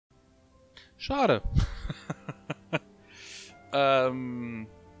Schade.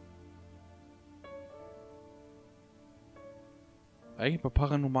 Eigentlich bei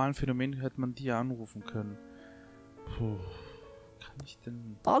paranormalen Phänomenen hätte man die ja anrufen können. Puh. Kann ich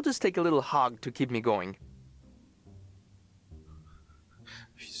denn... I'll just take a little hog to keep me going.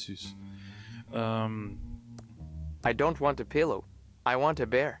 Wie süß. I don't want a pillow. I want a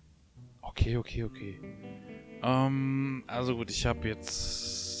bear. Okay. Also gut, ich habe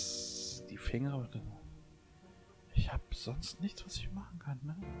jetzt die Finger. Ich habe sonst nichts, was ich machen kann,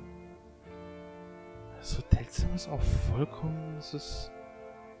 ne? Das Hotelzimmer ist auch vollkommen... Es ist...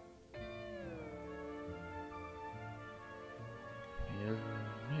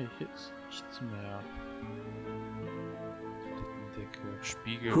 Nee, hier ist nichts mehr. Decke,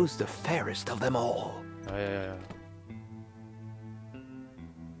 Spiegel. Who's the fairest of them all? Ja.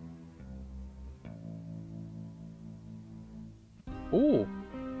 Oh!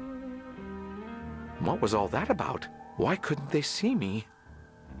 What was all that about? Why couldn't they see me?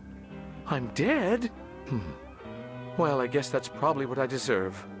 I'm dead? Well, I guess that's probably what I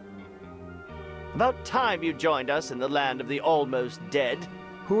deserve. About time you joined us in the land of the almost dead.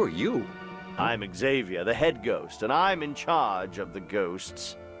 Who are you? I'm Xavier, the head ghost, and I'm in charge of the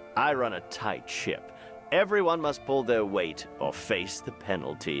ghosts. I run a tight ship. Everyone must pull their weight or face the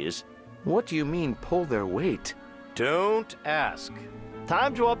penalties. What do you mean, pull their weight? Don't ask.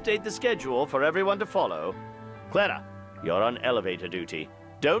 Time to update the schedule for everyone to follow. Clara, you're on elevator duty.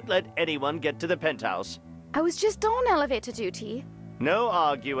 Don't let anyone get to the penthouse. I was just on elevator duty. No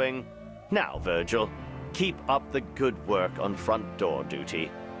arguing. Now, Virgil, keep up the good work on front door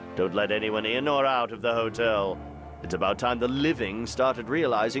duty. Don't let anyone in or out of the hotel. It's about time the living started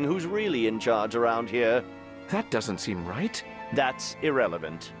realizing who's really in charge around here. That doesn't seem right. That's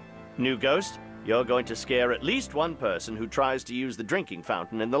irrelevant. New ghost, you're going to scare at least one person who tries to use the drinking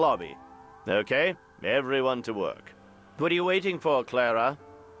fountain in the lobby. Okay? Everyone to work. What are you waiting for, Clara?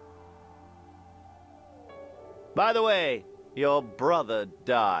 By the way, your brother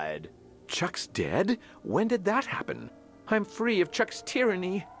died. Chuck's dead? When did that happen? I'm free of Chuck's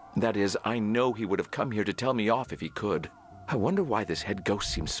tyranny. That is, I know he would have come here to tell me off if he could. I wonder why this head ghost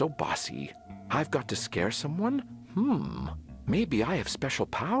seems so bossy. I've got to scare someone? Maybe I have special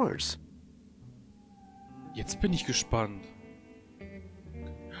powers. Jetzt bin ich gespannt.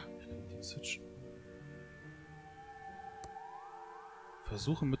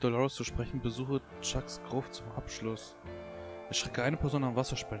 Versuche mit Dolores zu sprechen, besuche Chucks Gruft zum Abschluss. Erschrecke eine Person am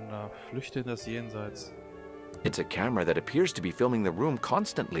Wasserspender, flüchte in das Jenseits. It's a camera that appears to be filming the room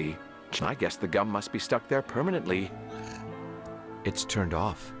constantly. I guess the gum must be stuck there permanently. It's turned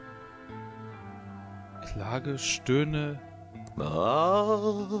off. Klage, stöhne.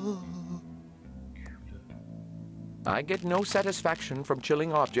 I get no satisfaction from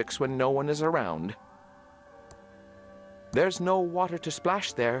chilling objects when no one is around. There's no water to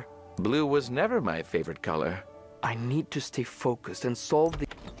splash there. Blue was never my favorite color. I need to stay focused and solve the...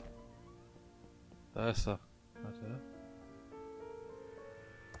 Da ist er. Warte.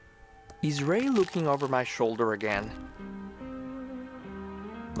 Is Ray looking over my shoulder again?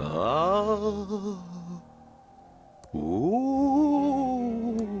 Ooh.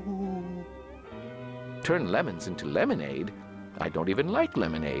 Turn lemons into lemonade? I don't even like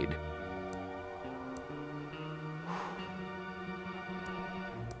lemonade.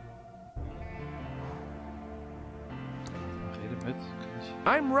 Rede mit. Kann ich...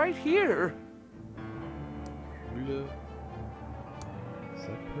 I'm right here. Mühle.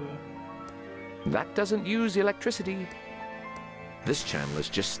 Seppe. That doesn't use electricity. This channel is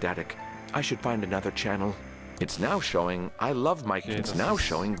just static. I should find another channel. It's now showing I love Mike. Okay, it's now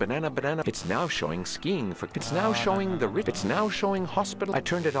showing banana. It's now showing skiing for. It's now showing the rich. It's now showing hospital. I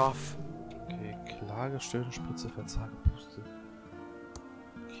turned it off. Okay, Klage, Stöhne, Spritze, Verzage, Puste.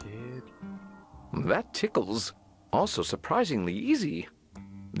 Okay. That tickles. Also surprisingly easy.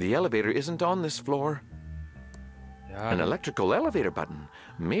 The elevator isn't on this floor. Ja, An electrical elevator button.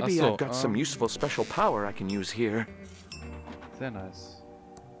 Maybe Ach so, I've got some useful special power I can use here. sehr nice.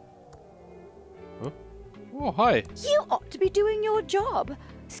 Oh. Oh, hi. You ought to be doing your job.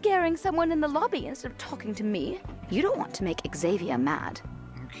 Scaring someone in the lobby instead of talking to me. You don't want to make Xavier mad.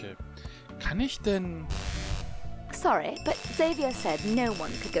 Okay. Kann ich denn... Sorry, but Xavier said no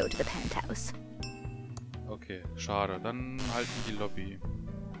one could go to the penthouse. Okay, schade. Dann halten die Lobby.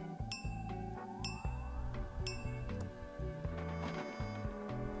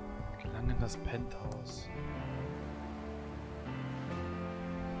 Gelang in das Penthouse.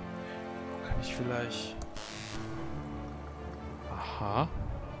 Kann ich vielleicht... Aha.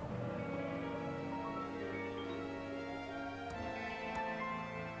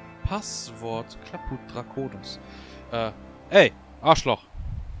 Passwort Klapput Draconis. Ey, Arschloch.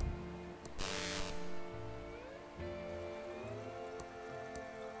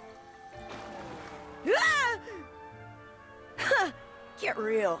 Get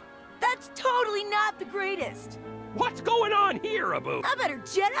real. That's totally not the greatest. What's going on here, Abu? I better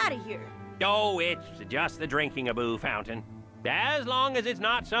jet out of here. Oh, it's just the drinking Abu fountain. As long as it's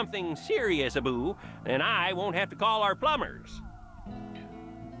not something serious, Abu, then I won't have to call our plumbers.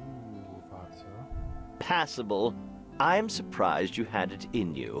 Passable. I'm surprised you had it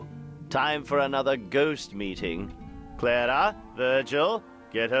in you. Time for another ghost meeting. Clara, Virgil,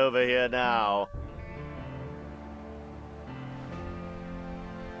 get over here now.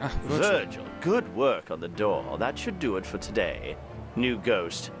 Virgil, good work on the door. That should do it for today. New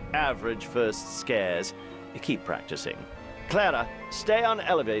ghost, average first scares. Keep practicing. Clara, stay on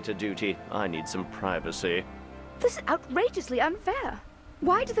elevator duty. I need some privacy. This is outrageously unfair.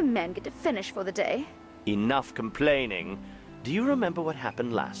 Why do the men get to finish for the day? Enough complaining. Do you remember what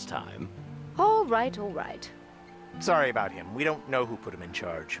happened last time? All right, all right. Sorry about him. We don't know who put him in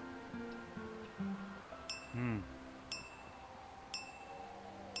charge.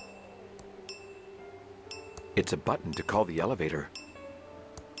 It's a button to call the elevator.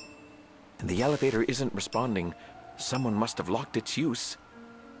 And the elevator isn't responding. Someone must have locked its use.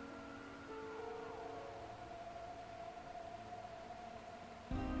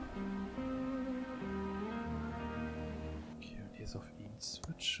 Okay, und jetzt auf ihn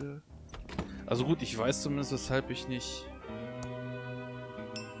switche. Also gut, ich weiß zumindest, weshalb ich nicht...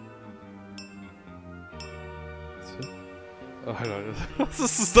 Oh, Leute, das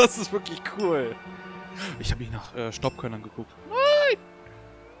ist wirklich cool. Ich habe mich nach Staubkörnern geguckt. Nein!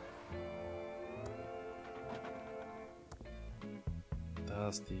 Da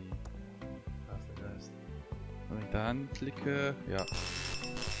ist der Geist. Wenn ich da anklicke, ja.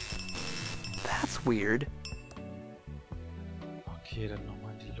 That's weird. Okay, dann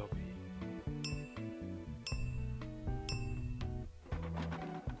nochmal in die Lobby.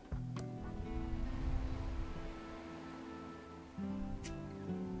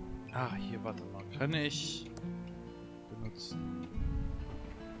 Ah, hier, warte mal. Kann ich benutzen?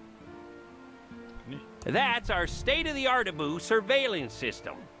 Nicht? That's our state-of-the-art Abu surveillance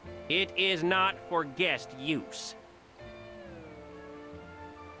system. It is not for guest use.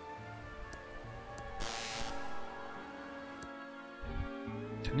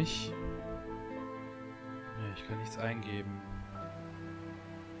 Kann ich? Nee, ich kann nichts eingeben.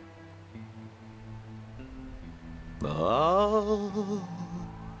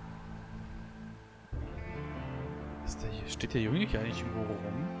 Ist der hier? Steht der Junge hier eigentlich irgendwo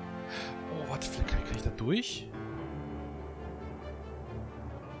rum? Oh, warte, vielleicht kann ich da durch?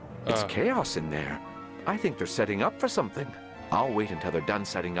 It's chaos in there. I think they're setting up for something. I'll wait until they're done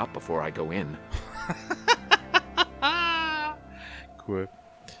setting up before I go in. Cool.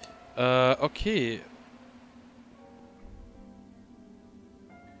 Okay.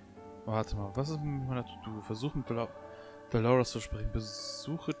 Warte mal, was ist mit meiner To-Do? Versuchen Dolores zu sprechen.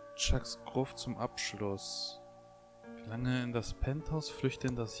 Besuche Chucks Gruft zum Abschluss. Gelange in das Penthouse, flüchte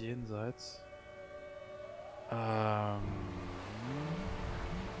in das Jenseits.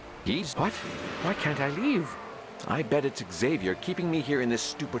 What? Why can't I leave? I bet it's Xavier keeping me here in this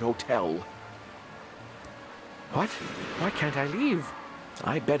stupid hotel. What? Why can't I leave?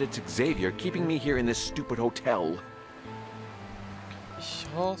 I bet it's Xavier keeping me here in this stupid hotel. Ich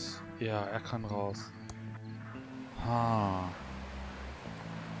raus? Ja, er kann raus. Ha.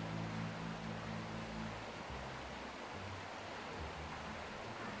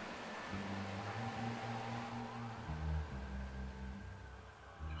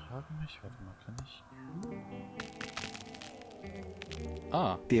 Ich frage mich, warte mal, kann ich...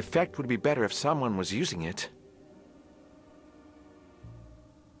 Ah. The effect would be better if someone was using it.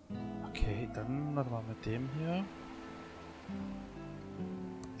 Okay, dann warte mal mit dem hier.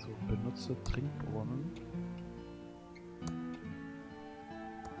 So, benutze Trinkbrunnen.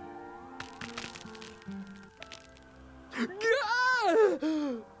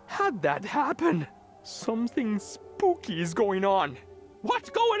 How'd that happen? Something spooky is going on.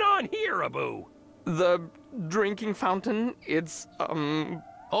 What's going on here, Abu? The drinking fountain, it's,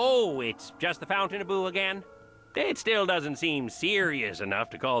 Oh, it's just the fountain, Abu, again? It still doesn't seem serious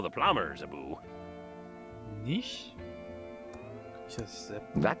enough to call the plumbers, Abu. Nicht? Ich das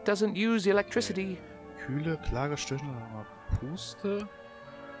Seppen? That doesn't use electricity. Kühle, klare Stirn oder Puste?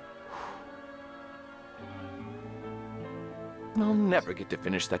 I'll never get to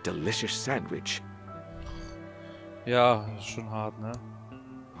finish that delicious sandwich. Ja, ist schon hart, ne?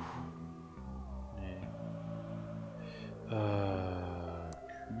 Nee.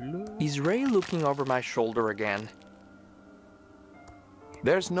 Kühle? Is Ray looking over my shoulder again?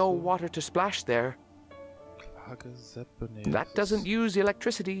 There's no water to splash there. Klage Seppe, nee, That das doesn't use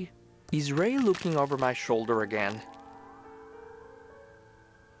electricity. Is Ray looking over my shoulder again?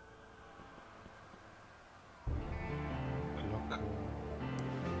 Glocke.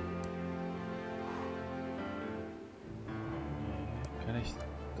 Nee, kann ich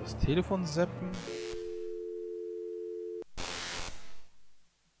das Telefon zappen?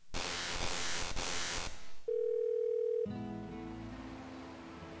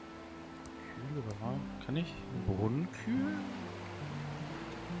 Kühle, warte mal. Kann ich einen Brunnen kühlen?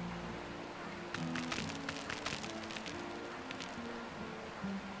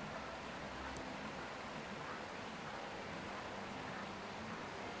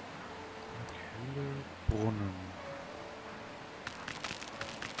 Brunnen.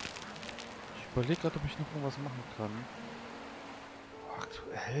 Ich überlege gerade, ob ich noch irgendwas machen kann.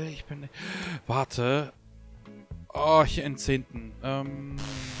 Aktuell, ich bin... Warte. Oh, hier in 10.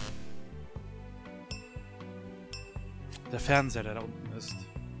 Der Fernseher, der da unten ist.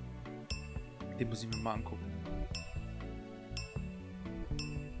 Den muss ich mir mal angucken.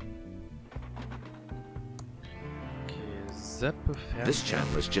 Okay, Seppe, Fernseher. This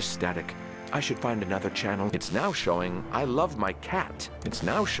channel is just static. I should find another channel. It's now showing I love my cat. It's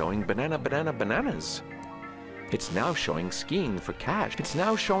now showing bananas. It's now showing skiing for cash. It's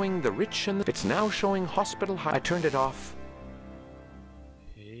now showing the rich and it's now showing hospital high. I turned it off.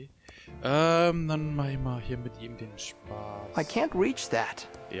 Okay. Dann mach ich mal hier mit ihm den Spaß. I can't reach that.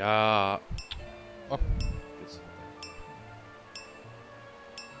 Ja. Oh.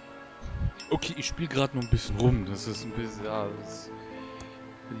 Okay, ich spiele gerade nur ein bisschen rum. Das ist ein bisschen... Ja, das...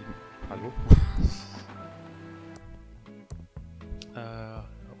 Hallo?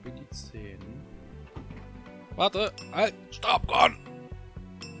 Ob in die 10. Warte! Halt! Stopp! Gone!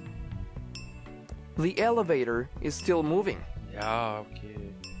 The elevator is still moving. Ja,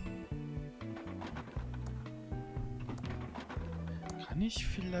 okay. Kann ich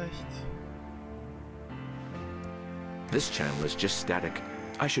vielleicht... This channel is just static.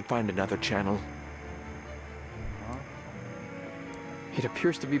 I should find another channel. It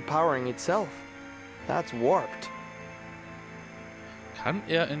appears to be powering itself. That's warped. Kann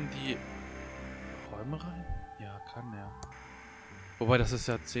er in die Räume rein? Ja, kann er. Wobei, das ist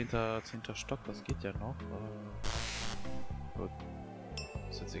ja 10. Stock, das geht ja noch. Gut.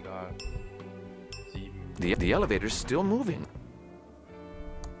 Ist jetzt egal. 7. The elevator's still moving.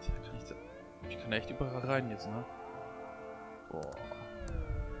 Ich kann echt überall rein jetzt, ne? Boah.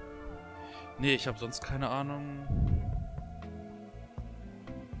 Nee, ich habe sonst keine Ahnung.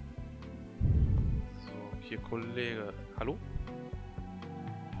 So, hier Kollege. Hallo?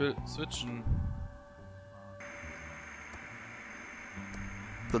 Ich will switchen.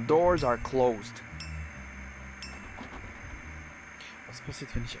 The doors are closed. Was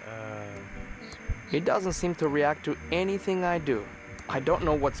passiert, wenn ich... It doesn't seem to react to anything I do. I don't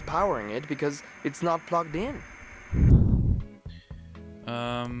know what's powering it because it's not plugged in.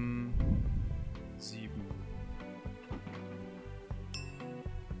 7.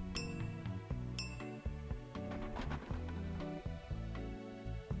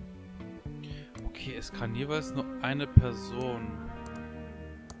 Okay, es kann jeweils nur eine Person.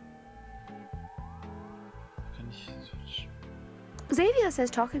 Kann ich... Xavier says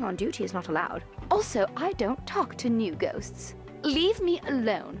talking on duty is not allowed. Also, I don't talk to new ghosts. Leave me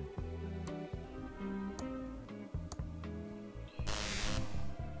alone.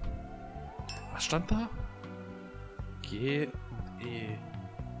 Was stand da? G und E.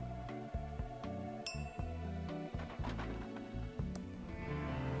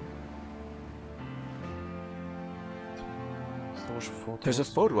 There's a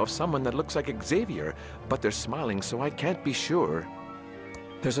photo of someone that looks like Xavier, but they're smiling, so I can't be sure.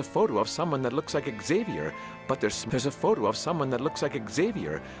 There's a photo of someone that looks like Xavier, but there's a photo of someone that looks like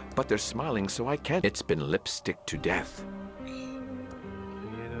Xavier, but they're smiling, so I can't. It's been lipstick to death.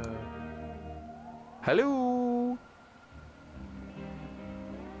 Hello?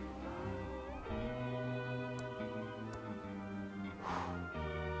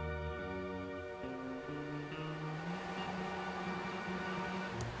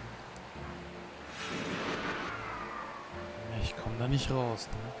 Ich komme da nicht raus,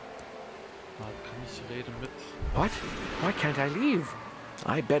 ne? Kann ich reden mit... What? Why can't I leave?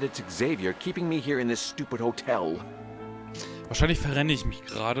 I bet it's Xavier keeping me here in this stupid hotel. Wahrscheinlich verrenne ich mich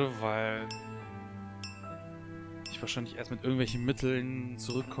gerade, weil ich wahrscheinlich erst mit irgendwelchen Mitteln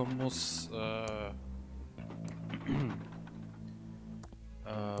zurückkommen muss,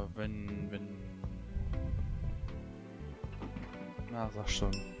 wenn... Na, sag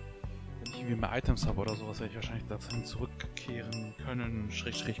schon. Wenn ich irgendwie mehr Items habe oder sowas, werde ich wahrscheinlich dahin zurückkehren können,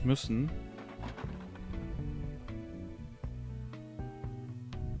 / müssen.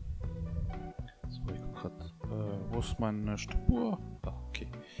 So, ich guck grad. Wo ist meine Spur? Ah, okay.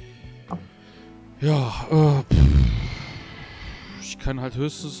 Ja, ich kann halt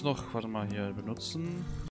höchstens noch, warte mal hier, benutzen.